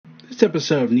This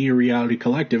episode of Neo Reality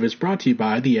Collective is brought to you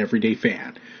by The Everyday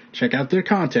Fan. Check out their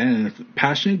content and a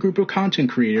passionate group of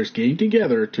content creators getting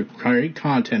together to create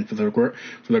content for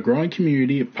the growing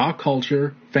community of pop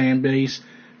culture, fan base,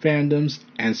 fandoms,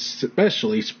 and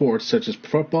especially sports such as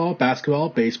football, basketball,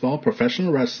 baseball,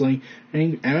 professional wrestling,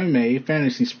 and MMA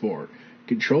fantasy sport.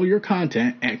 Control your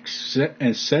content and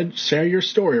share your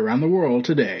story around the world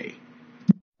today.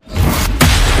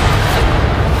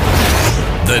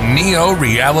 The Neo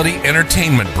Reality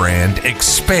Entertainment brand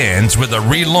expands with a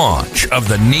relaunch of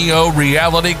the Neo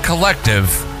Reality Collective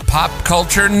Pop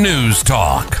Culture News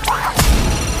Talk.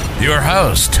 Your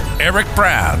host, Eric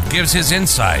Brown, gives his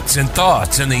insights and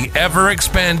thoughts in the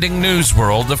ever-expanding news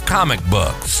world of comic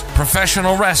books,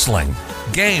 professional wrestling,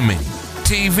 gaming,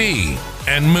 TV,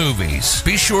 and movies.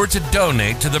 Be sure to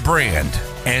donate to the brand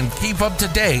and keep up to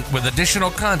date with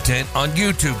additional content on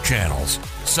YouTube channels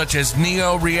such as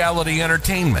Neo Reality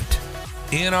Entertainment,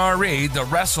 NRE The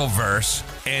Wrestleverse,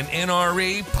 and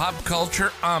NRE Pop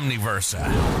Culture Omniversa.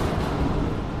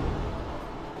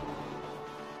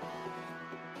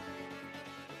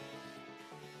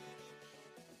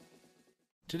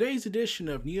 Today's edition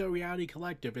of Neo Reality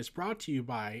Collective is brought to you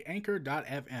by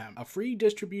Anchor.fm, a free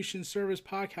distribution service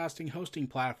podcasting hosting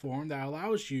platform that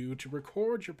allows you to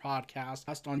record your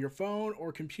podcast on your phone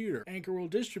or computer. Anchor will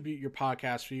distribute your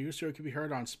podcast for you so it can be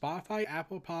heard on Spotify,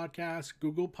 Apple Podcasts,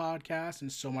 Google Podcasts,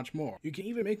 and so much more. You can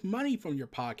even make money from your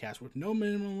podcast with no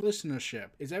minimum listenership.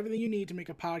 It's everything you need to make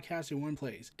a podcast in one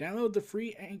place. Download the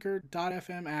free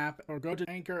Anchor.fm app or go to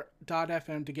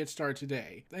Anchor.fm to get started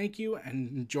today. Thank you and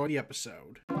enjoy the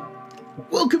episode.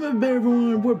 Welcome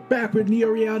everyone, we're back with Neo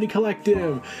Reality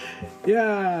Collective.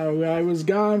 Yeah, I was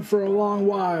gone for a long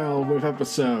while with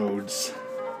episodes.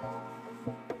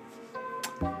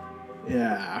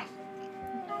 Yeah.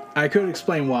 I could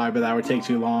explain why, but that would take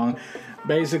too long.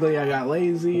 Basically, I got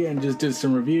lazy and just did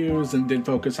some reviews and did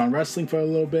focus on wrestling for a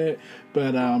little bit,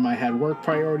 but I had work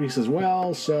priorities as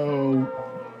well, so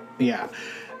yeah.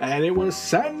 And it was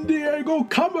San Diego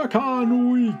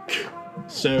Comic-Con week,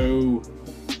 so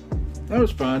that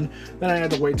was fun. Then I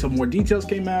had to wait till more details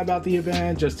came out about the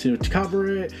event just to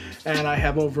cover it. And I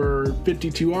have over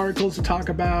 52 articles to talk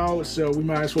about, so we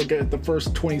might as well get the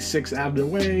first 26 out of the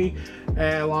way,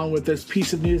 along with this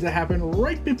piece of news that happened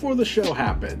right before the show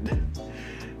happened.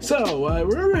 So,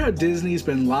 remember how Disney's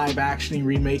been live-actioning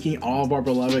remaking all of our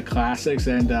beloved classics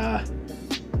and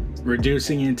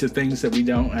reducing into things that we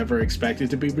don't ever expect it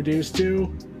to be reduced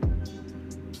to?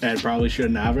 And probably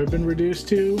should never have been reduced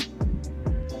to?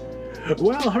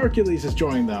 Well, Hercules has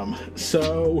joined them,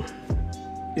 so,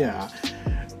 yeah.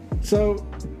 So,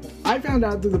 I found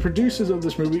out that the producers of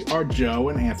this movie are Joe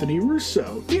and Anthony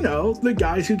Russo. You know, the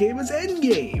guys who gave us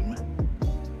Endgame.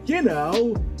 You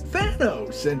know,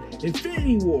 Thanos and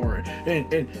Infinity War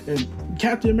and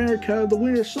Captain America the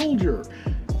Winter Soldier.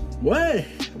 Why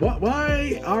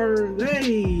are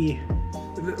they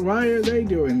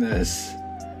doing this?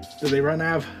 Did they run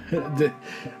out of...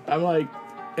 I'm like...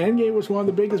 Endgame was one of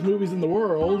the biggest movies in the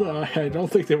world. I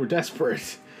don't think they were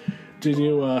desperate to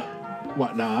do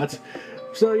whatnot.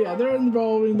 So yeah, they're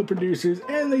involving the producers,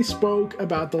 and they spoke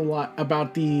about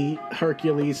the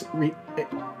Hercules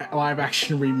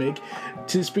live-action remake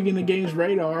to Speaking the Game's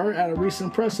radar at a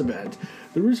recent press event.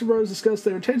 The Russo brothers discussed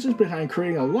their intentions behind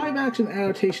creating a live-action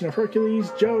adaptation of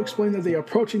Hercules. Joe explained that they are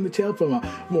approaching the tale from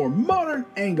a more modern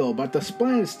angle, but the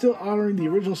plan is still honoring the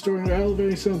original story and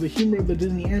elevating some of the humor of the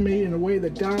Disney animated in a way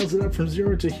that dials it up from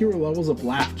zero to hero levels of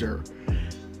laughter.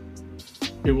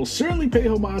 It will certainly pay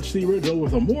homage to the original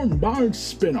with a more modern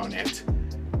spin on it.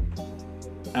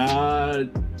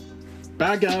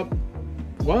 Back up.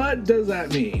 What does that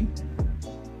mean?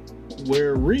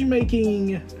 We're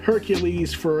remaking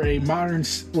Hercules with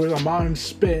a modern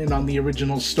spin on the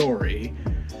original story.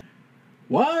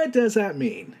 What does that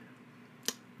mean?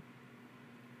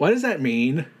 What does that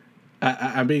mean?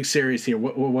 I'm being serious here.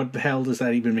 What the hell does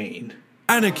that even mean?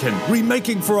 Anakin,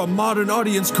 remaking for a modern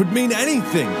audience could mean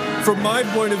anything. From my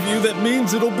point of view, that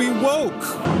means it'll be woke.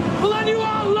 Well, then you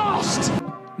are lost!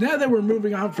 Now that we're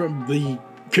moving on from the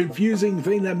confusing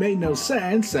thing that made no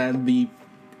sense and the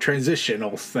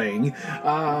transitional thing,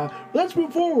 let's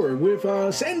move forward with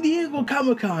San Diego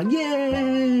Comic-Con.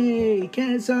 Yay!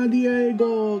 San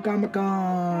Diego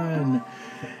Comic-Con!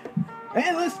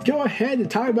 And let's go ahead and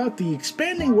talk about the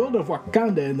expanding world of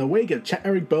Wakanda in the wake of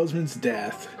Chadwick Boseman's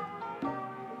death.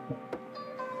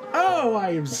 Oh,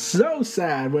 I am so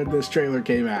sad when this trailer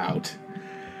came out,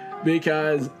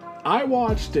 because I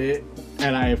watched it,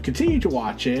 and I have continued to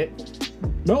watch it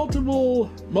multiple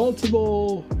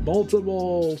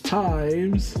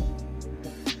times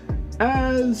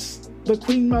as the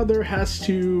Queen Mother has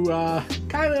to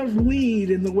kind of lead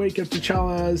in the wake of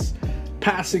T'Challa's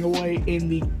passing away in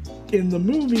the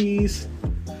movies,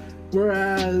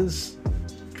 whereas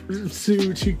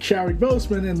to Chadwick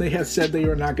Boseman, and they have said they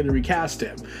are not going to recast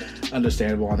him.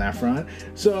 Understandable on that front.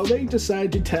 So they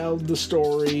decide to tell the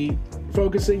story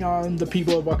focusing on the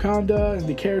people of Wakanda and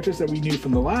the characters that we knew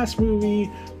from the last movie,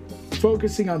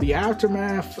 focusing on the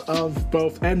aftermath of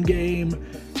both Endgame,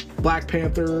 Black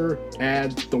Panther,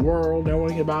 and the world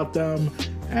knowing about them,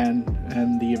 and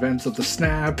the events of the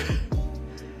snap.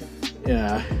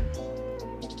 Yeah.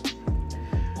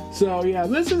 So yeah,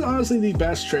 this is honestly the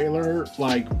best trailer,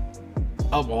 like,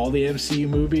 of all the MCU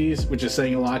movies, which is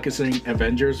saying a lot considering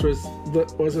Avengers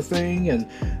was a thing, and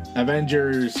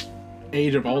Avengers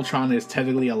Age of Ultron is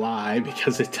technically a lie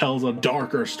because it tells a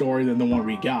darker story than the one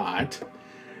we got.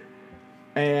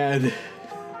 And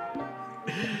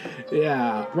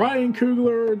yeah, Ryan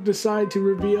Coogler decided to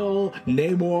reveal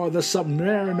Namor the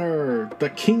Submariner, the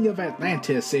King of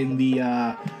Atlantis in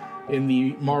the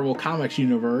Marvel Comics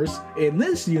universe. In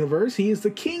this universe, he is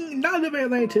the king not of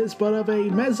Atlantis, but of a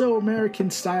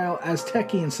Mesoamerican style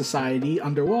Aztecian society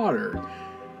underwater.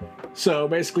 So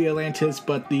basically Atlantis,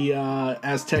 but the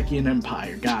Aztecian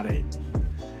Empire. Got it.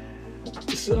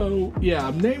 So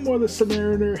yeah, Namor the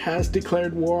Submariner has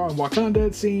declared war on Wakanda,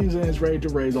 it seems, and is ready to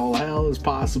raise all hell as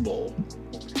possible.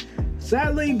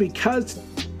 Sadly, because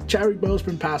Chadwick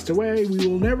Boseman passed away, we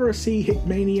will never see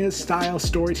Hickmania-style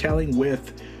storytelling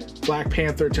with Black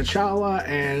Panther T'Challa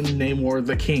and Namor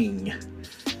the King,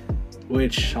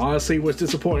 which honestly was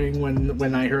disappointing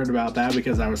when I heard about that,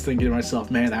 because I was thinking to myself,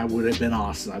 man, that would have been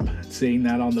awesome seeing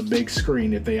that on the big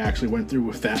screen if they actually went through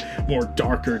with that more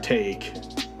darker take.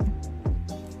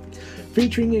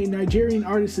 Featuring a Nigerian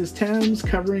artist's Thames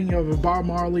covering of Bob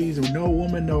Marley's No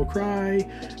Woman No Cry,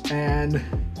 and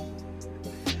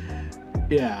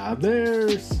yeah,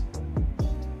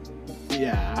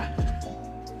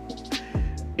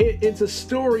 it's a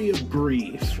story of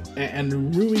grief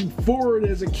and moving forward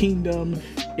as a kingdom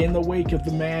in the wake of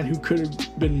the man who could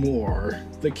have been more,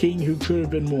 the king who could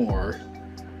have been more.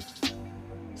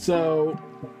 So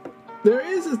there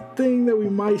is a thing that we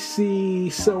might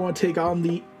see someone take on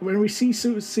when we see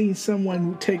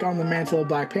someone take on the mantle of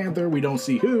Black Panther. We don't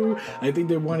see who. I think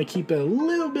they want to keep it a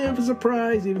little bit of a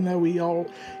surprise, even though a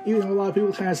lot of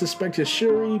people kind of suspected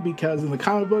Shuri, because in the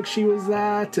comic book she was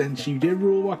that, and she did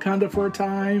rule Wakanda for a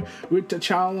time with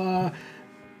T'Challa.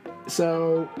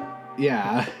 So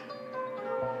yeah.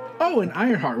 Oh, and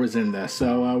Ironheart was in this,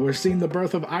 so we're seeing the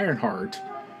birth of Ironheart.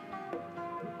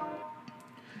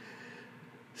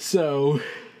 So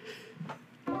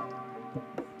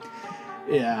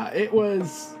yeah, it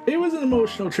was an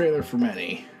emotional trailer for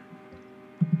many.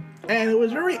 And it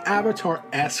was very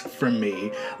Avatar-esque for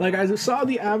me. Like, I saw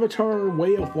the Avatar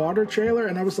Way of Water trailer,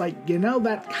 and I was like,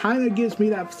 that kind of gives me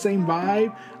that same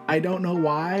vibe. I don't know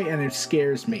why, and it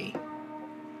scares me.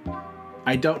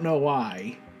 I don't know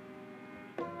why.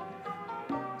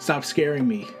 Stop scaring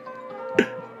me.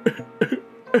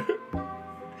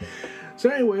 So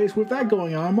anyways, with that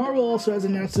going on, Marvel also has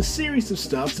announced a series of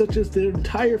stuff, such as the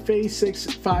entire Phase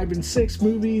 6, 5, and 6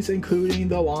 movies, including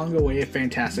the long-awaited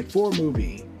Fantastic Four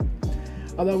movie.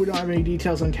 Although we don't have any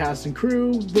details on cast and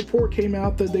crew, the report came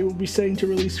out that they will be setting to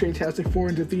release Fantastic Four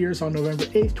into theaters on November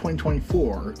 8th,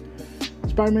 2024.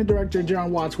 Spider-Man director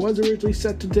John Watts was originally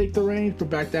set to take the reins,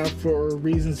 but backed out for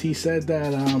reasons he said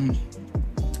that,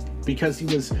 because he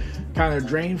was kind of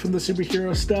drained from the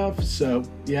superhero stuff, so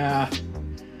yeah.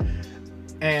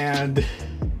 And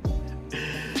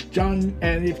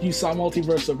if you saw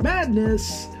Multiverse of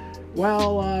Madness,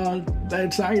 well,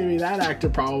 it's not going to be that actor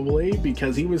probably,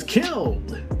 because he was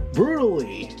killed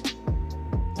brutally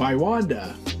by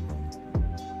Wanda,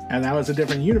 and that was a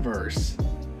different universe.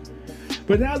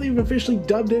 But now they've officially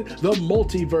dubbed it the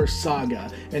Multiverse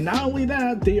Saga, and not only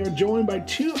that, they are joined by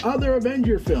 2 other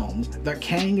Avenger films, the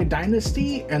Kang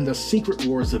Dynasty and the Secret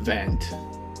Wars event.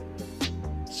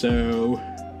 So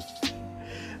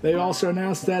they also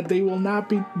announced that the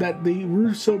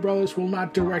Russo brothers will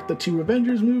not direct the 2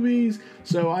 Avengers movies,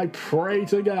 so I pray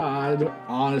to God,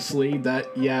 honestly, that,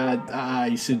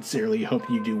 I sincerely hope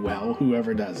you do well,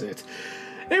 whoever does it.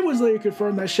 It was later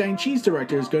confirmed that Shang-Chi's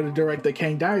director is going to direct the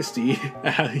Kang Dynasty.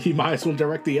 He might as well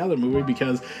direct the other movie,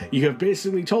 because you have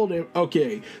basically told him,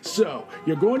 okay, so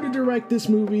you're going to direct this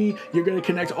movie, you're going to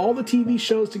connect all the TV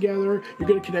shows together, you're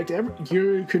going to connect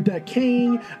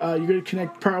Kang, you're going to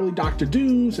connect probably Doctor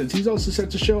Doom, since he's also set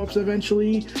to show up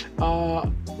eventually,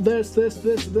 this, you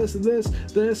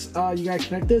got to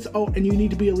connect this, and you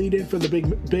need to be a lead-in for the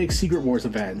big Secret Wars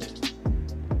event.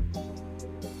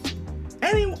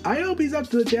 Anyway, I hope he's up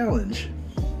to the challenge.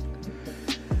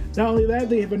 Not only that,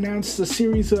 they have announced a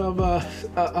series of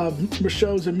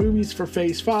shows and movies for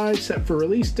Phase 5 set for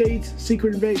release dates.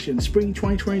 Secret Invasion, Spring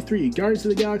 2023. Guardians of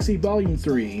the Galaxy Volume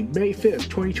 3, May 5th,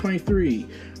 2023.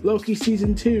 Loki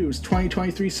Season 2's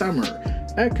 2023 Summer.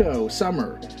 Echo,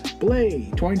 Summer.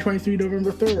 Blade, 2023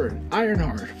 November 3rd.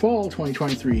 Ironheart, Fall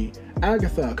 2023.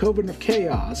 Agatha, Coven of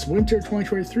Chaos, Winter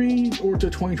 2023 or to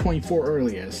 2024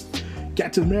 earliest.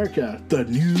 Captain America, The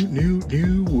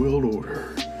New World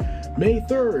Order. May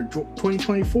 3rd,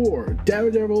 2024,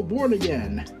 Daredevil Born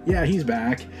Again. Yeah, he's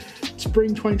back.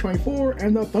 Spring 2024,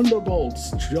 and The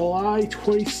Thunderbolts, July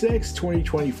 26,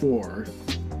 2024.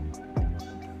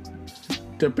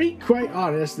 To be quite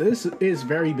honest, this is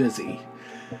very busy.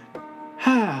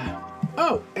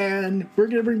 Oh, and we're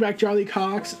going to bring back Charlie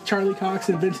Cox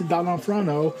and Vincent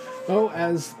D'Onofrio,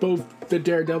 as both the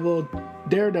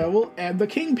Daredevil and the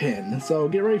Kingpin. So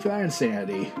get ready for that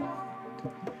insanity.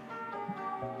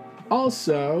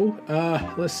 Also,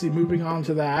 let's see, moving on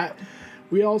to that,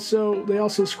 they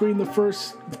also screened the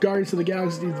first Guardians of the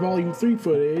Galaxy Volume 3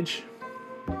 footage,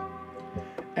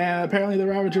 and apparently the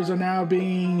Ravagers are now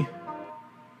having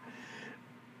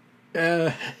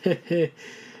a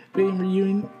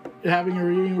reunion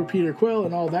with Peter Quill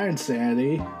and all that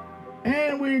insanity.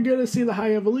 And we're gonna see the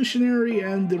High Evolutionary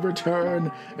and the return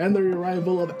and the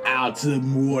arrival of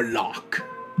Adam Warlock.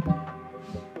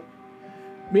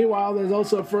 Meanwhile, there's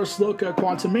also a first look at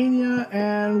Quantumania,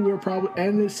 and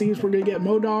it seems we're gonna get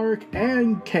Modark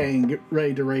and Kang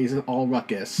ready to raise all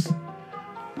ruckus.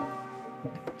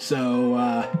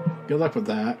 So, good luck with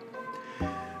that.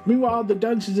 Meanwhile, the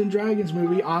Dungeons & Dragons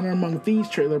movie Honor Among Thieves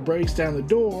trailer breaks down the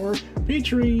door,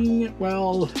 featuring,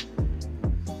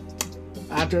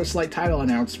 after a slight title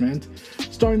announcement,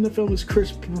 starring the film is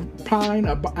Chris Pine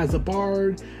as a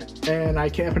bard, and I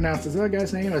can't pronounce this other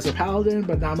guy's name, as a paladin,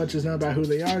 but not much is known about who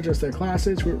they are, just their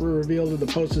classes, which were revealed in the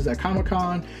posters at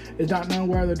Comic-Con. It's not known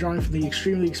whether they're drawing from the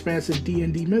extremely expansive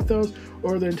D&D mythos,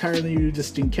 or the entirely new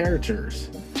distinct characters.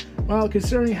 Well,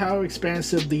 considering how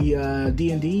expansive the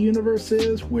D&D universe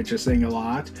is, which is saying a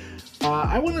lot,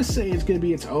 I want to say it's going to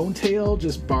be its own tale,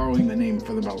 just borrowing the name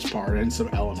for the most part, and some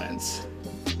elements.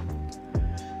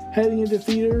 Heading into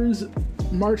theaters,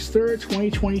 March 3rd,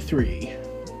 2023.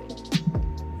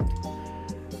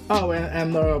 Oh,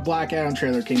 and the Black Adam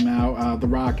trailer came out. The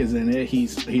Rock is in it.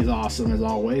 He's awesome as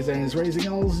always, and is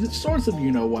raising all sorts of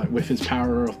you-know-what with his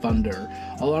power of thunder,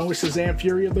 along with Shazam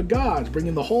Fury of the Gods,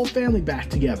 bringing the whole family back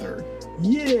together.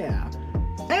 Yeah!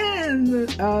 And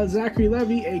Zachary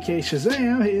Levi, aka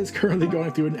Shazam, is currently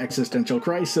going through an existential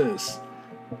crisis.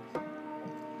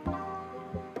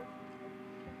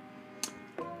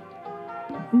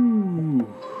 Ooh.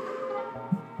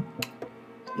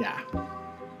 Yeah.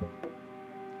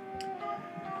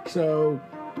 So,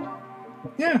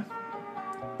 yeah.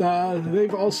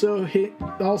 They've also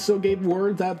gave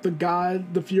word that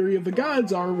the Fury of the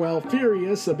Gods are,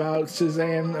 furious about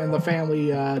Shazam and the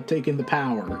family taking the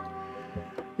power.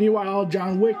 Meanwhile,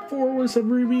 John Wick 4 was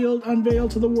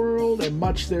unveiled to the world, and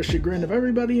much to their chagrin of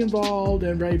everybody involved,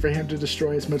 and ready for him to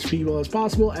destroy as much people as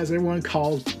possible, as everyone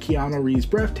called Keanu Reeves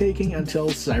breathtaking until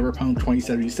Cyberpunk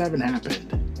 2077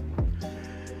 happened.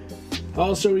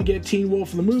 Also, we get Teen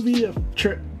Wolf the movie,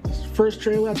 first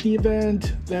trailer at the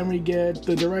event. Then we get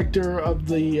the director of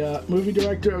the movie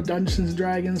director of Dungeons &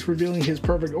 Dragons revealing his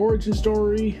perfect origin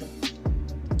story.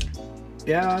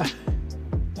 Yeah.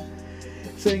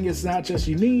 Saying it's not just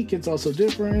unique, it's also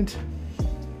different.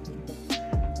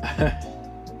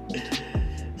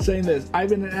 Saying this, I've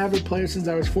been an avid player since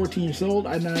I was 14 years old.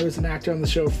 I know I was an actor on the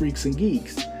show Freaks and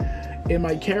Geeks. And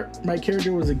my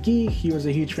character was a geek. He was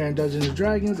a huge fan of Dungeons &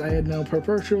 Dragons. I had known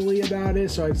perpetually about it,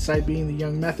 so I decided, being the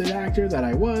young method actor that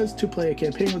I was, to play a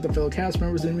campaign with the fellow cast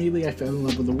members, and immediately I fell in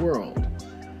love with the world.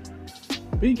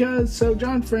 So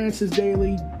John Francis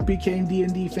Daly became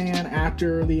D&D fan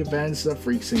after the events of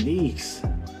Freaks and Geeks.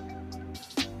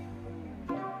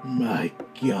 My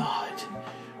God,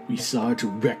 we saw a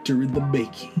director in the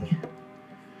making.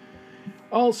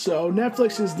 Also,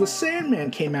 Netflix's The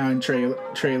Sandman came out in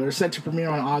trailer, set to premiere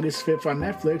on August 5th on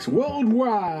Netflix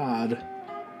worldwide.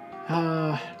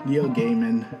 Neil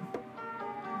Gaiman.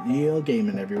 Neil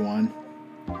Gaiman, everyone.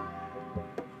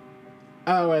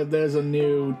 Oh, and there's a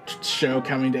new show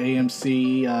coming to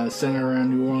AMC, centered around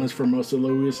New Orleans for most of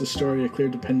Louis's story, a clear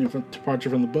departure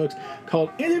from the books, called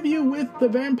Interview with the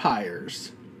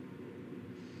Vampires.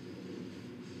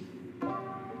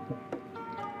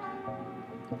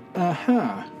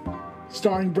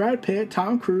 Starring Brad Pitt,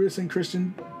 Tom Cruise, and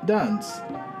Kristen Dunst.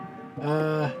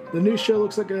 The new show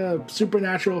looks like a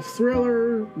supernatural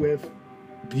thriller with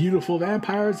beautiful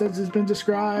vampires, as has been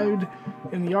described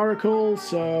in the article,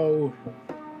 so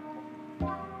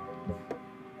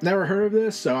Never heard of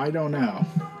this, so I don't know.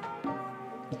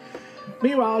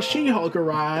 Meanwhile, She-Hulk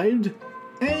arrived,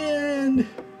 and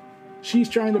she's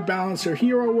trying to balance her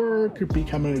hero work,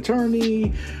 become an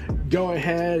attorney, go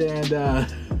ahead and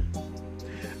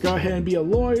be a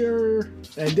lawyer,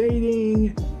 and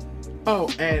dating. Oh,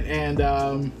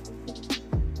 and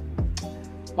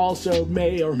also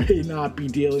may or may not be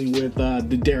dealing with the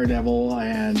Daredevil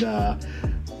and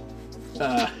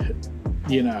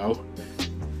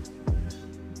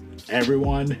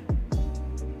everyone.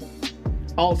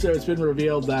 Also, it's been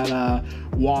revealed that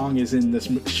Wong is in this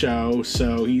show,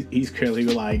 so he's clearly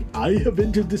like, I have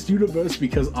entered this universe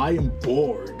because I am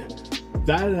bored.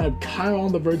 That, and I'm kind of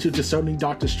on the verge of disowning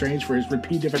Doctor Strange for his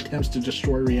repeated attempts to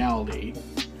destroy reality.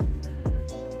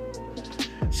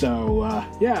 So,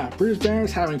 Bruce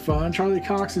Banner's having fun. Charlie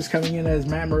Cox is coming in as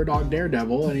Matt Murdock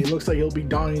Daredevil, and he looks like he'll be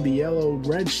donning the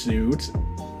yellow-red suit.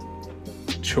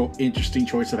 Interesting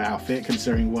choice of outfit,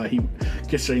 considering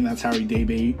that's how he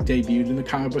debuted in the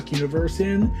comic book universe.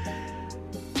 It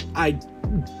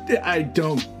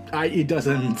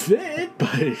doesn't fit,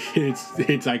 but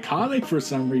it's iconic for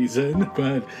some reason.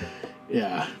 But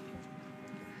yeah.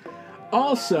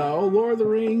 Also, Lord of the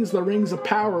Rings: The Rings of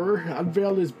Power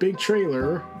unveiled his big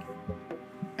trailer,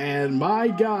 and my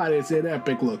God, is it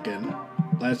epic looking.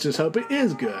 Let's just hope it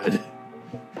is good,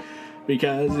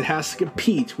 because it has to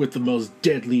compete with the most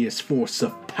deadliest force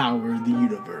of power in the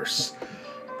universe.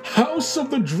 House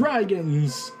of the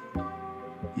Dragons!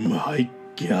 My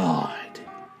God.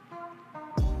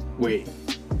 Wait.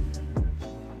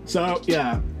 So,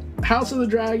 yeah. House of the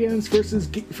Dragons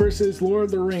versus Lord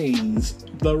of the Rings.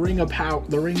 The Rings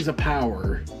of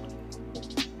Power.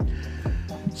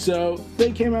 So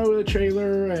they came out with a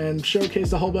trailer and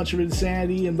showcased a whole bunch of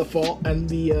insanity in the fall and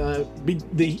the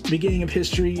beginning of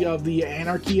history of the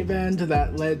Anarchy event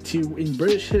that led to in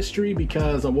British history,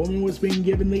 because a woman was being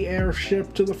given the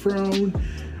heirship to the throne,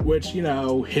 which,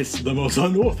 is the most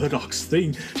unorthodox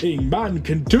thing a man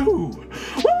can do.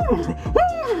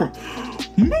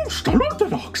 Most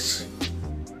unorthodox.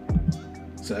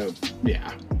 So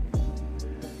yeah.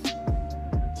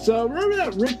 So remember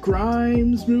that Rick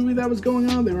Grimes movie that was going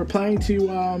on? They were planning to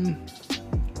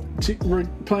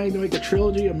make a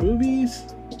trilogy of movies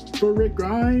for Rick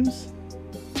Grimes.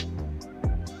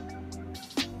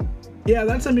 Yeah,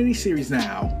 that's a miniseries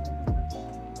now.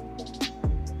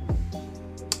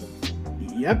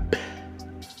 Yep.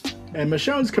 And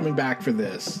Michonne's coming back for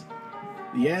this.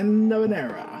 The end of an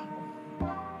era.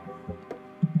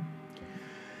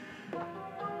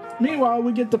 Meanwhile,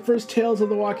 we get the first Tales of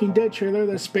the Walking Dead trailer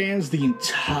that spans the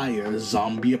entire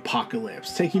zombie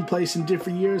apocalypse, taking place in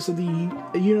different years of the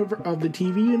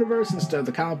TV universe instead of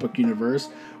the comic book universe,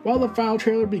 while the final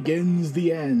trailer begins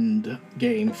the end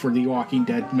game for the Walking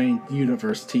Dead main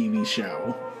universe TV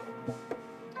show.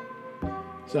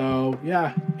 So,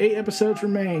 yeah, 8 episodes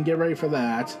remain. Get ready for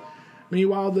that.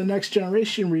 Meanwhile, the Next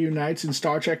Generation reunites in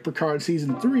Star Trek Picard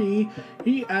Season 3.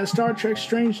 As Star Trek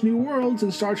Strange New Worlds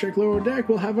and Star Trek Lower Deck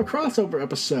will have a crossover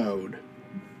episode.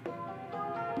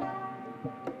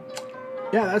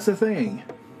 Yeah, that's the thing.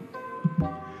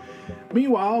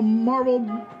 Meanwhile,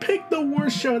 Marvel picked the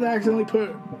worst show to accidentally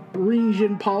put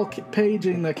Regin Paul Page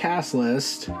in the cast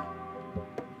list.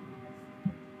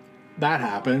 That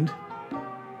happened.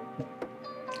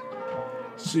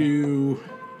 So...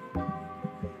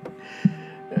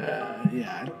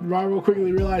 Marvel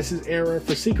quickly realized his error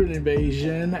for Secret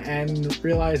Invasion and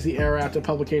realized the error after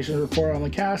publication of the report on the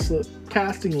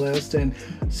casting list and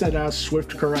sent out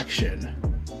swift correction.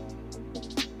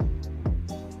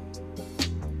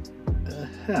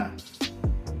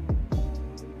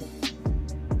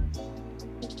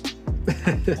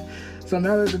 So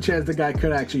now there's a chance the guy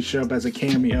could actually show up as a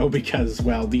cameo because,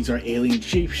 well, these are alien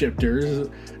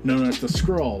shapeshifters known as the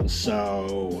Skrulls,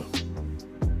 so...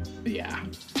 yeah.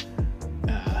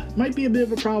 Might be a bit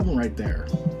of a problem right there.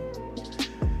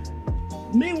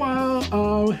 Meanwhile,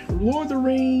 Lord of the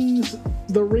Rings,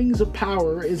 The Rings of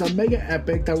Power is a mega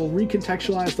epic that will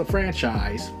recontextualize the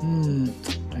franchise.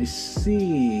 I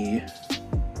see.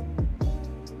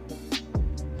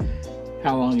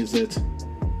 How long is it?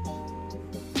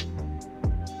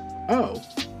 Oh.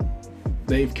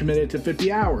 They've committed to 50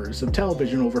 hours of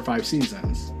television over 5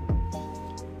 seasons.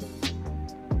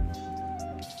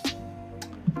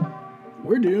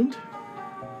 We're doomed.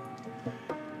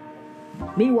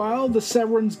 Meanwhile, the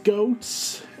Severance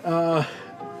Goats, and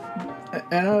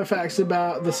other facts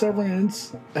about the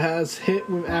Severance has hit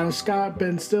with Adam Scott,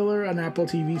 Ben Stiller, an Apple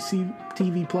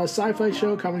TV Plus sci-fi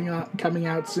show coming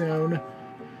out soon.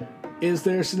 Is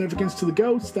there significance to the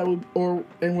goats and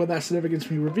will that significance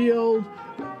be revealed?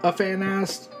 A fan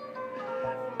asked.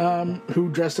 who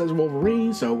dressed as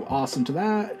Wolverine, so awesome to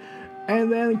that.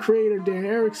 And then creator Dan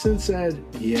Erickson said,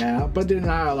 yeah, but did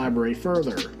not elaborate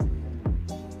further.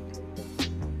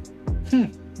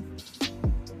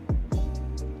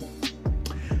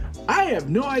 I have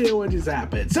no idea what just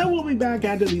happened, so we'll be back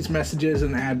after these messages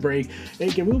and the ad break.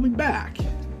 And we'll be back.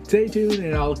 Stay tuned,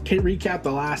 and I'll recap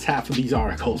the last half of these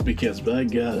articles because, my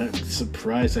God, I'm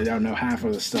surprised I don't know half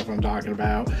of the stuff I'm talking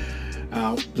about.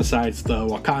 Besides the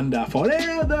Wakanda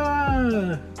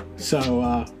Forever.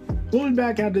 So, we'll be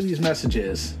back after these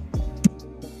messages.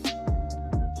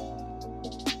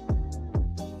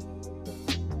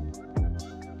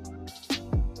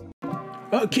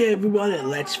 Okay, everybody,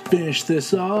 let's finish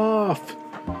this off.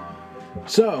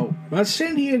 So, as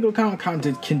San Diego Comic-Con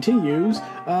continues,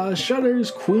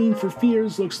 Shudder's Queen for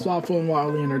Fears looks thoughtful and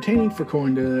wildly entertaining,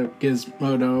 according to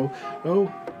Gizmodo.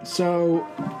 So,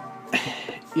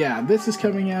 yeah, this is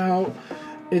coming out.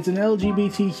 It's an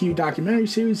LGBTQ documentary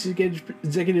series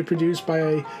executive produced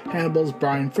by Hannibal's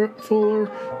Brian Fuller,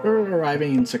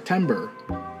 arriving in September.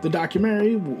 The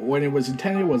documentary, when it was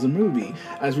intended, was a movie.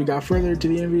 As we got further into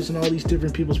the interviews and all these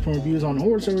different people's point of views on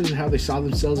horror stories and how they saw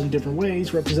themselves in different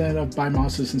ways, represented by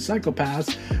monsters and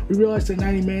psychopaths, we realized that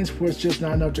 90 minutes was just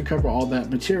not enough to cover all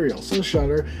that material. So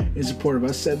Shudder, in support of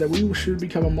us, said that we should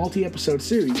become a multi-episode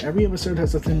series. Every episode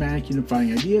has a thematic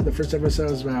unifying idea. The first episode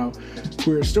is about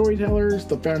queer storytellers,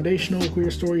 the foundational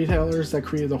queer storytellers that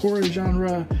created the horror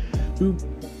genre,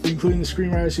 including the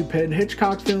screenwriters who penned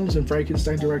Hitchcock films and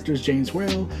Frankenstein directors James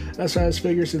Whale, as well as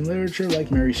figures in literature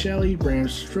like Mary Shelley, Bram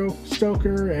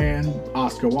Stoker, and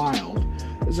Oscar Wilde.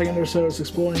 The second episode is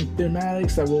exploring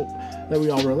thematics that we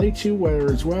all relate to,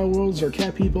 whether it's werewolves or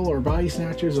cat people or body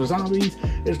snatchers or zombies.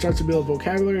 It starts to build a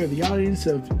vocabulary of the audience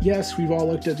of, yes, we've all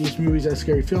looked at these movies as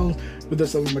scary films, but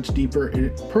there's something much deeper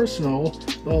and personal,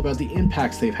 all about the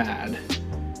impacts they've had.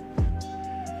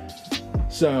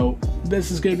 So, this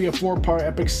is going to be a 4-part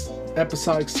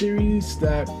episodic series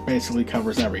that basically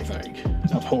covers everything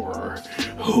of horror.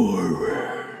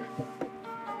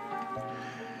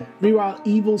 Meanwhile,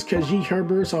 Evil's Kajit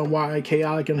Herbers on why a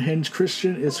chaotic and unhinged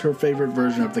Christian is her favorite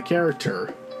version of the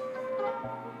character.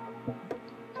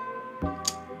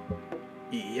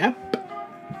 Yep.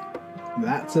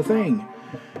 That's a thing.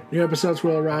 New episodes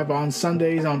will arrive on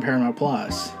Sundays on Paramount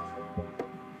Plus.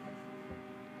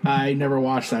 I never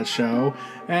watched that show.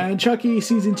 And Chucky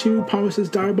Season 2 promises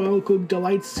diabolical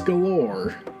delights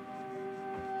galore.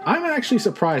 I'm actually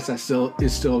surprised that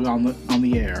is still on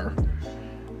the air.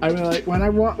 I mean, like, when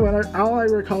all I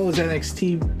recall is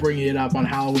NXT bringing it up on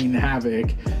Halloween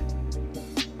Havoc,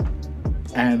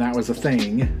 and that was a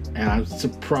thing. And I'm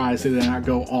surprised they did not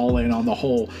go all in on the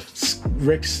whole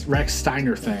Rex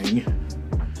Steiner thing.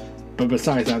 But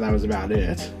besides that was about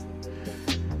it.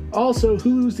 Also,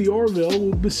 Hulu's The Orville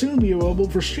will soon be available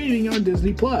for streaming on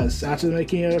Disney Plus after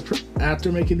making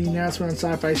the announcement on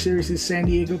Sci-Fi Series' San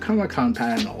Diego Comic-Con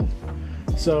panel.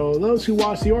 So those who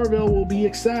watch The Orville will be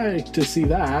excited to see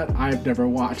that. I've never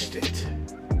watched it.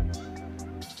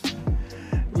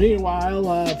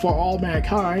 Meanwhile, for All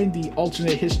Mankind, the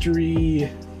alternate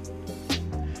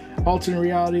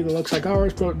reality that looks like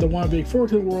ours, but the one big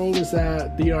fork in the world is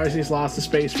that the United States lost the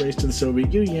space race to the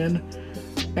Soviet Union,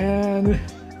 and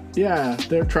yeah,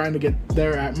 they're trying to get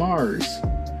there at Mars.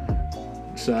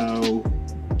 So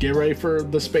get ready for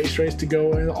the space race to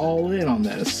go all in on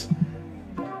this.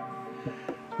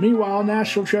 Meanwhile,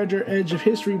 National Treasure Edge of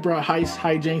History brought heist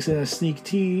hijinks and a sneak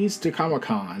tease to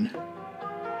Comic-Con.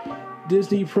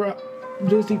 Disney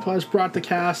Plus brought the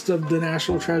cast of the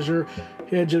National Treasure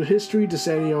Edge of History to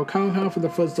San Diego Comic-Con for the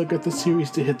first look at the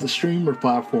series to hit the streamer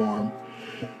platform.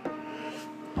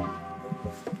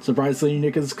 Surprisingly,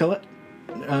 Nicolas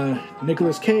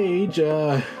Cage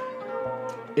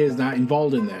is not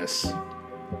involved in this.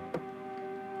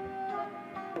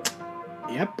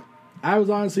 Yep. I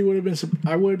wouldn't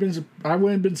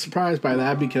have been surprised by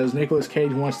that because Nicolas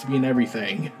Cage wants to be in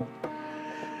everything.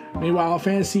 Meanwhile,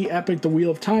 fantasy epic The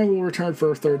Wheel of Time will return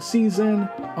for a 3rd season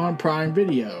on Prime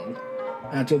Video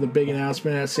after the big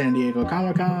announcement at San Diego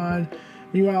Comic-Con.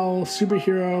 Meanwhile,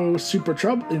 superhero Super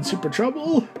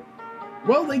Trouble.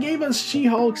 Well, they gave us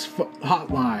She-Hulk's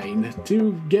hotline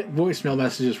to get voicemail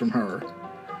messages from her.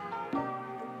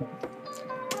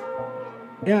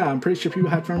 Yeah, I'm pretty sure people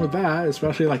had fun with that,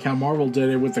 especially like how Marvel did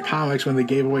it with the comics when they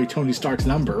gave away Tony Stark's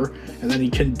number, and then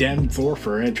he condemned Thor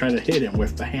for it and tried to hit him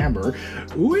with the hammer,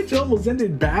 which almost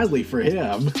ended badly for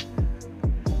him.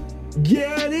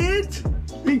 Get it?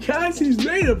 Because he's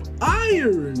made of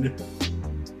iron!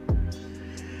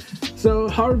 So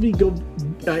Harvey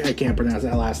I can't pronounce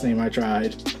that last name, I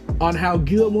tried. on how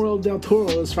Guillermo del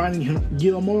Toro is finding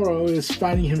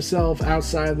himself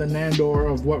outside the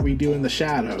Nandor of What We Do in the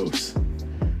Shadows.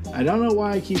 I don't know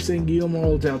why I keep saying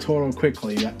Guillermo del Toro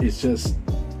quickly. It's just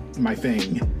my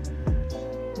thing.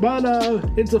 But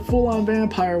it's a full-on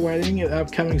vampire wedding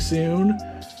upcoming soon.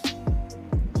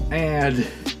 And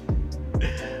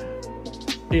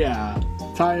yeah,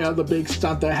 tying out the big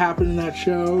stunt that happened in that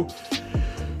show.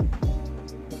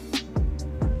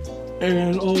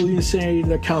 And all the insanity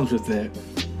that comes with it.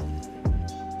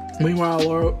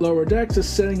 Meanwhile, Lower Decks is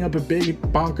setting up a big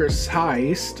bonkers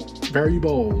heist. Very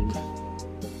bold.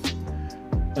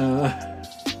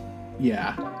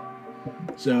 Yeah.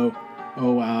 So,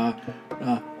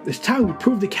 it's time we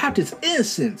prove the captain's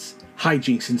innocence.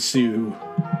 Hijinks ensue.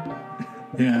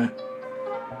 Yeah.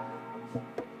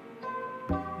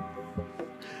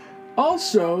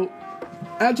 Also,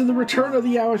 after the return of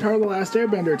the Avatar: The Last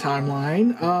Airbender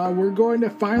timeline, we're going to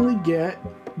finally get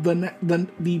the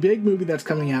big movie that's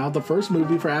coming out. The first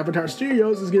movie for Avatar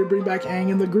Studios is going to bring back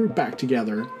Aang and the group back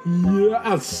together.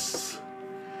 Yes!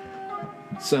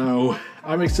 So,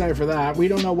 I'm excited for that. We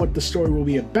don't know what the story will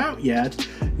be about yet.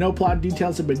 No plot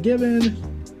details have been given.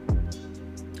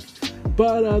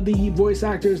 But the voice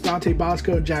actors Dante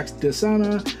Bosco and Jack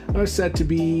DeSana are said to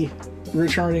be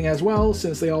returning as well,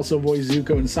 since they also voice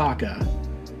Zuko and Sokka.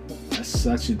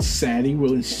 Such insanity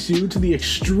will ensue to the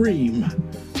extreme,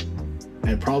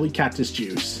 and probably cactus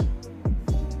juice.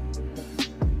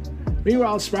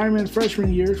 Meanwhile, Spider-Man's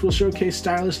freshman years will showcase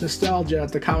stylish nostalgia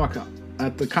at the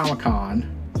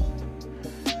Comic-Con.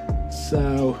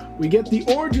 So we get the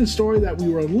origin story that we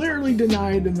were literally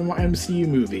denied in the MCU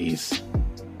movies.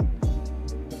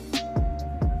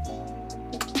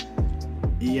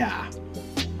 Yeah.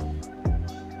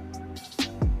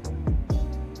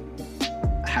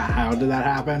 How did that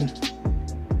happen?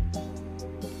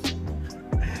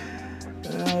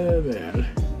 Oh man.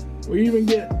 We even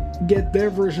get their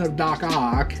version of Doc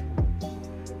Ock,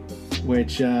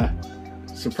 which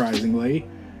surprisingly.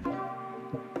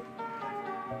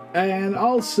 And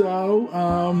also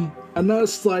another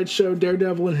slide showed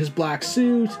Daredevil in his black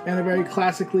suit and a very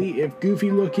classically, if goofy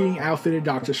looking, outfitted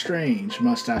Doctor Strange,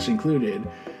 mustache included.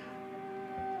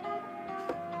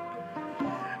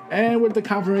 And with the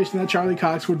confirmation that Charlie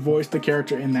Cox would voice the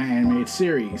character in that animated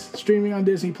series. Streaming on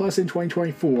Disney Plus in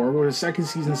 2024, with a second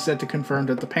season set to confirmed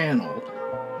at the panel.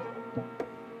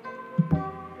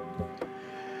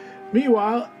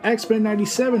 Meanwhile, X-Men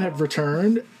 97 have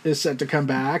returned, is set to come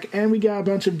back, and we got a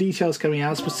bunch of details coming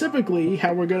out, specifically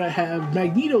how we're going to have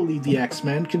Magneto lead the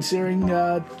X-Men, considering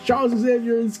Charles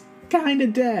Xavier is kind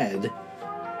of dead.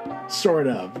 Sort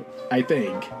of, I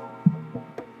think.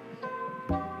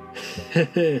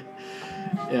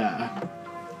 Yeah.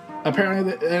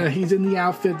 Apparently, he's in the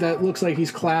outfit that looks like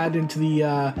he's clad into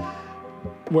the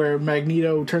where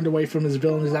Magneto turned away from his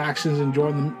villainous actions and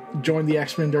joined the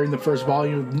X-Men during the first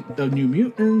volume of New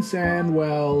Mutants, and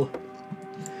well,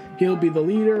 he'll be the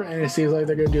leader, and it seems like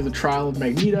they're going to do the trial of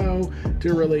Magneto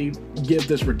to really give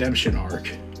this redemption arc.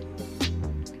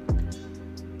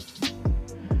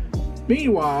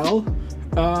 Meanwhile,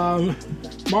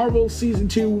 Marvel Season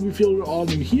 2 will be filled with all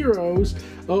new heroes,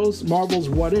 Marvel's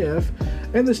What If,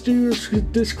 and the studios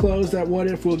disclosed that What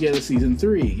If will get a Season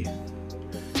 3.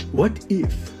 What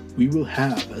if we will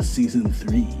have a Season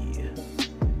 3?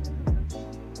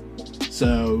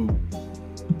 So,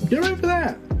 get ready for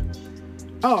that.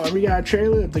 Oh, and we got a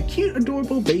trailer of the cute,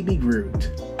 adorable baby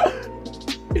Groot.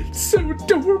 It's so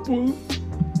adorable!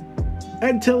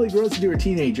 Until he grows into a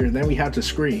teenager, and then we have to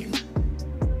scream.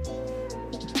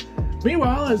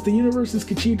 Meanwhile, as the universes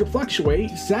continue to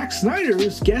fluctuate, Zack Snyder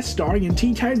is guest starring in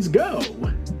Teen Titans Go!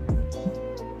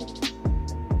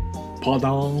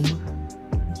 Pardon?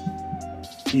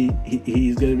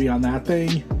 He's gonna be on that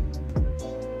thing?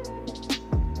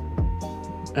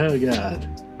 Oh god.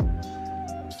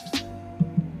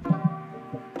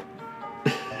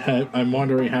 I'm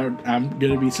wondering how I'm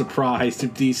gonna be surprised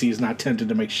if DC is not tempted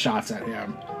to make shots at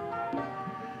him.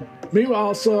 Meanwhile,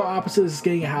 also, Opposite is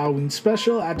getting a Halloween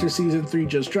special after Season 3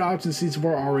 just dropped and Season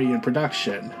 4 already in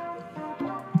production.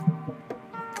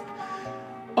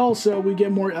 Also, we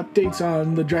get more updates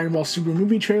on the Dragon Ball Super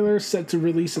movie trailer set to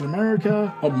release in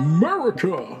America.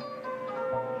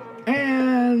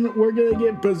 And we're gonna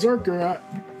get Berserker,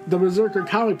 the Berserker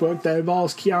comic book that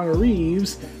involves Keanu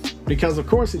Reeves, because of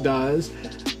course it does,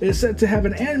 is set to have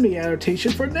an anime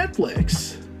adaptation for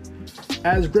Netflix.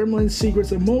 As Gremlins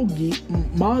Secrets of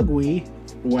Mowgli,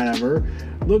 whatever,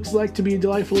 looks like to be a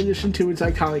delightful addition to its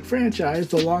iconic franchise,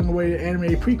 the long-awaited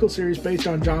animated prequel series based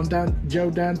on Joe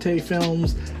Dante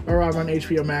films arrive on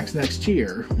HBO Max next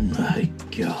year. My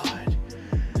god.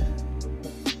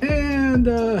 And And,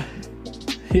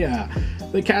 yeah,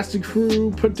 the cast and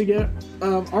crew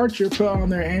Archer put on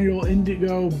their annual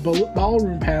Indigo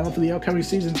Ballroom panel for the upcoming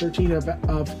season 13 of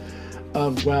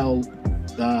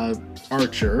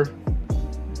Archer.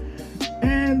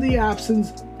 And the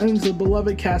absence of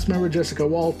beloved cast member Jessica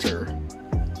Walter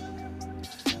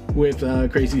with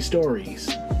crazy stories.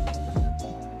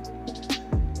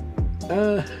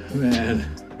 Man.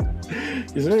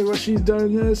 Is there what she's done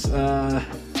in this?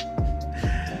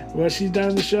 What she's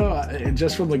done in the show,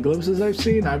 just from the glimpses I've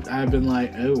seen, I've been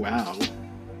like, oh wow.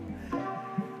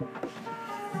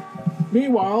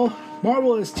 Meanwhile,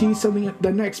 Marvel has teased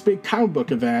the next big comic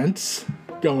book events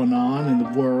going on in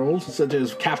the world, such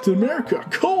as Captain America,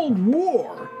 Cold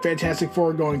War, Fantastic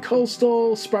Four going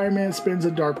coastal, Spider-Man spins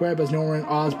a dark web as Norman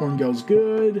Osborn goes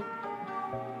good.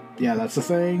 Yeah, that's the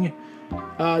thing.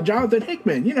 Jonathan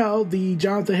Hickman, the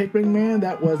Jonathan Hickman man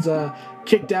that was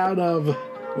kicked out of,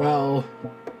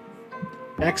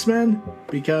 X-Men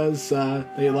because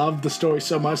they loved the story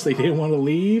so much they didn't want to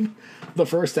leave the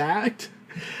first act.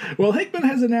 Well, Hickman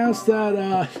has announced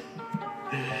that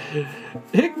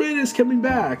Hickman is coming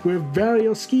back with Valerie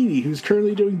Oskidi, who's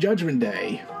currently doing Judgment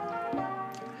Day.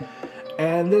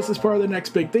 And this is part of the next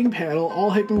big thing panel. All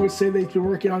Hickman would say they've been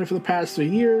working on it for the past 3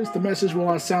 years. The message will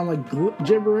not sound like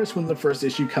gibberish when the first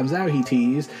issue comes out, he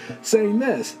teased, saying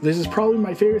this is probably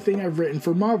my favorite thing I've written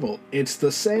for Marvel. It's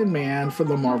the Sandman for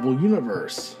the Marvel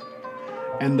Universe.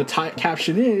 And the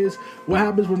caption is, what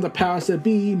happens when the powers that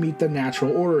be meet the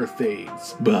natural order of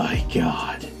things? By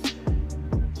God.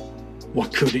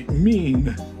 What could it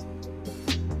mean?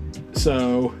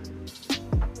 So...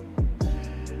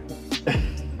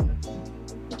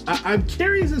 I'm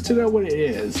curious as to know what it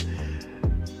is.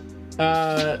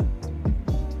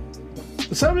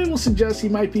 Some people suggest he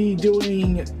might be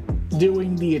doing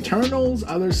the Eternals.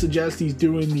 Others suggest he's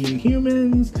doing the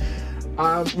Inhumans.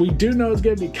 We do know it's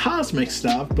going to be cosmic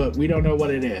stuff, but we don't know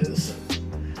what it is.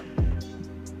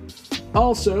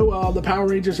 Also, the Power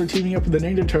Rangers are teaming up with the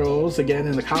Ninja Turtles again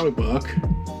in the comic book.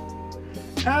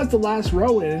 As the Last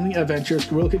Ronin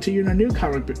adventures will continue in a new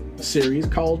comic series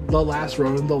called The Last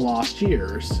Ronin: The Lost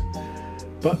Years.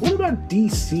 But what about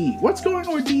DC? What's going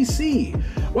on with DC?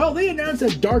 Well, they announced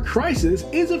that Dark Crisis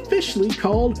is officially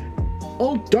called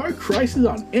Dark Crisis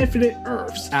on Infinite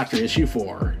Earths after issue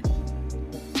 4.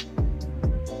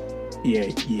 Yeah,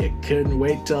 you couldn't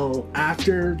wait till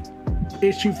after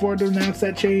issue 4 to announce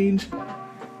that change?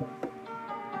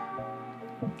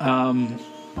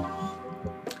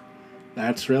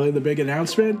 That's really the big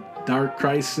announcement. Dark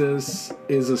Crisis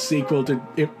is a sequel to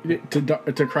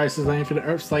Crisis on Infinite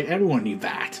Earths. Like, everyone knew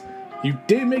that. You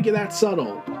didn't make it that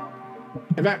subtle.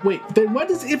 In fact, wait, then what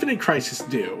does Infinite Crisis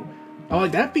do? Oh,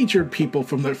 like, that featured people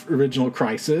from the original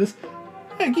Crisis.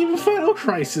 Heck, even Final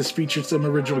Crisis featured some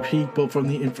original people from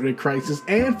the Infinite Crisis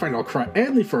and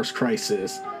and the first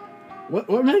Crisis.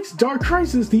 What makes Dark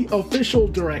Crisis the official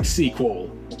direct sequel?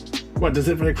 What, does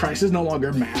Infinite Crisis no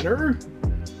longer matter?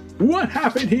 What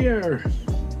happened here?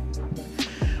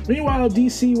 Meanwhile,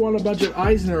 DC won a bunch of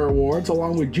Eisner Awards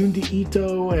along with Junji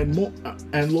Ito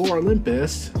and Laura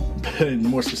Olympus, and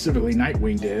more specifically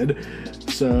Nightwing did.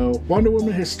 So Wonder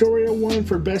Woman Historia won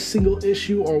for Best Single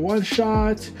Issue or One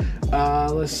Shot.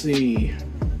 Let's see.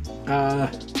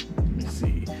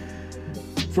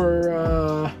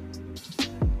 For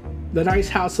The Nice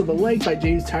House of the Lake by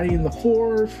James Tynion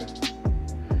IV.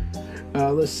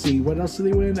 Let's see, what else did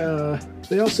they win?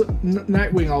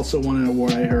 Nightwing also won an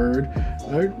award, I heard,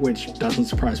 which doesn't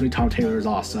surprise me. Tom Taylor is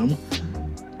awesome.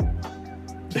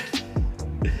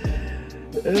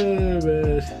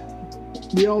 But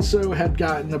we also had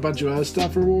gotten a bunch of other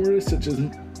stuff awarded, such as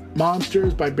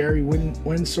Monsters by Barry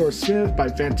Windsor Smith by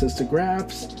Fantastic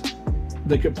Graphs,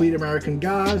 The Complete American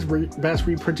Gods, Best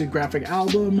Reprinted Graphic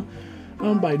Album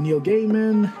by Neil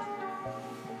Gaiman,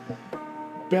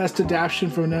 Best adaptation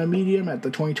from another medium at the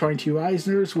 2022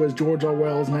 Eisners was George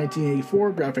Orwell's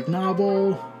 1984 graphic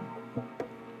novel,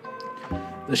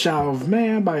 The Shadow of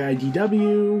Man by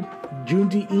IDW,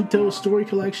 Junji Ito story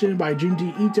collection by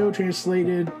Junji Ito,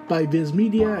 translated by Viz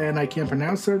Media, and I can't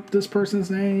pronounce this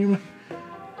person's name.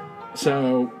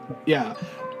 So, yeah.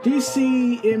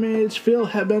 DC Image, Phil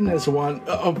Jimenez won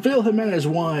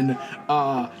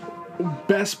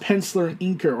Best Penciler and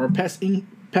Inker, or Best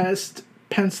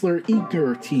Penciler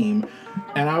Inker team,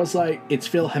 and I was like, it's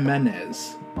Phil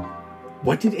Jimenez.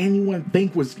 What did anyone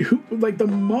think was like the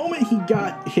moment he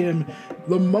got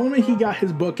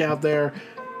his book out there,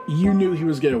 you knew he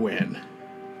was gonna win.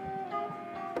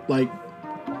 Like,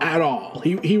 at all.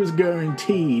 He was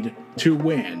guaranteed to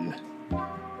win.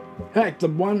 Heck, the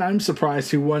one I'm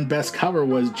surprised who won Best Cover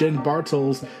was Jen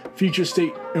Bartel's Future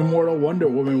State Immortal Wonder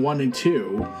Woman 1 and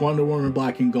 2, Wonder Woman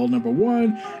Black and Gold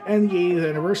 #1, and the 80th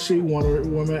anniversary Wonder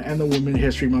Woman and the Women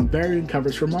History Month variant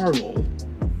covers for Marvel.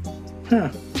 Huh.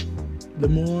 The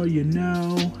more you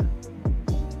know.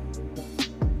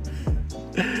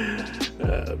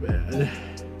 Oh, man.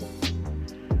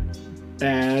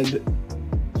 And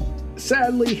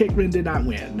sadly, Hickman did not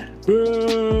win.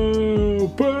 Boo!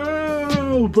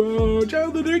 Boo! Boo!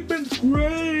 Jonathan Hickman's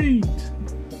great!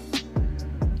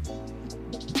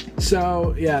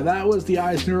 So, yeah, that was the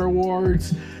Eisner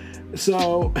Awards.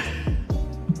 So,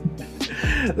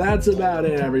 that's about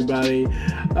it, everybody.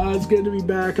 It's good to be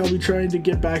back. I'll be trying to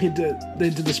get back into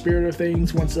the spirit of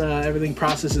things once everything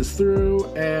processes through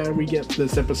and we get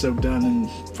this episode done and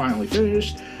finally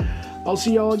finished. I'll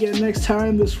see y'all again next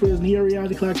time. This was Neo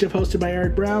Reality Collective, hosted by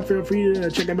Eric Brown. Feel free to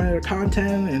check out my other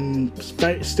content and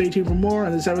stay tuned for more.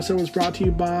 And this episode was brought to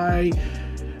you by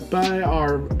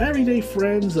our everyday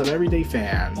friends of everyday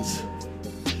fans.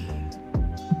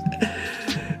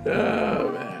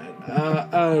 Oh, man.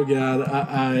 Oh, God.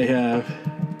 I have...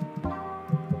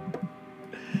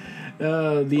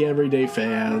 the everyday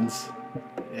fans.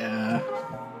 Yeah.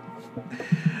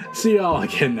 See y'all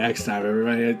again next time,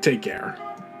 everybody. Take care.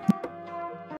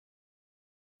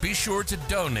 Be sure to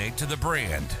donate to the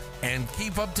brand and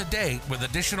keep up to date with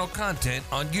additional content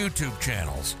on YouTube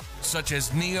channels such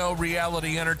as Neo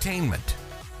Reality Entertainment,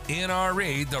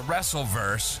 NRE The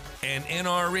Wrestleverse, and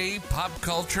NRE Pop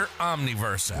Culture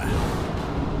Omniversa.